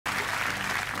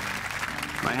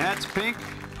My hat's pink.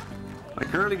 My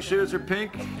curling shoes are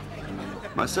pink.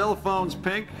 My cell phone's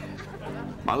pink.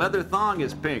 My leather thong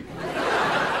is pink.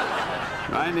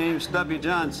 My name's Stubby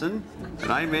Johnson,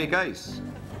 and I make ice.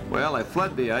 Well, I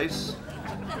flood the ice.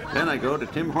 Then I go to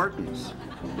Tim Hortons.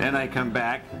 Then I come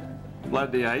back,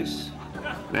 flood the ice.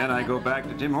 Then I go back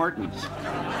to Tim Hortons.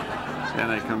 Then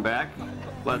I come back,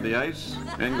 flood the ice,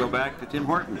 then go back to Tim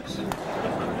Hortons.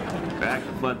 Back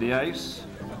to flood the ice,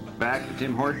 back to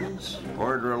Tim Hortons,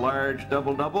 order a large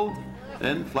double-double,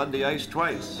 then flood the ice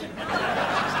twice.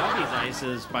 Stubby's ice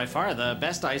is by far the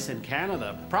best ice in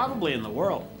Canada, probably in the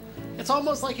world. It's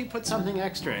almost like you put something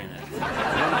extra in it. Then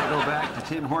I go back to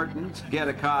Tim Hortons, get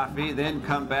a coffee, then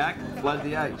come back, flood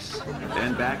the ice.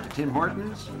 Then back to Tim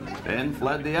Hortons, then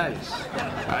flood the ice.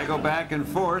 I go back and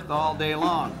forth all day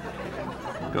long.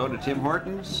 Go to Tim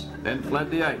Hortons, then flood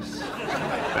the ice.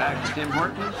 Back to Tim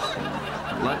Hortons,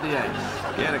 flood the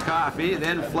ice. Get a coffee,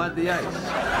 then flood the ice.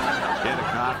 Get a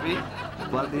coffee,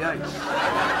 flood the ice.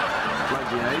 Flood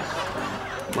the ice,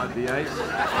 flood the ice,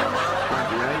 flood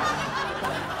the ice.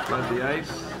 Flood the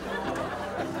ice.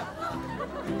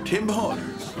 Tim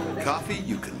Hortons, coffee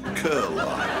you can curl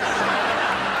on.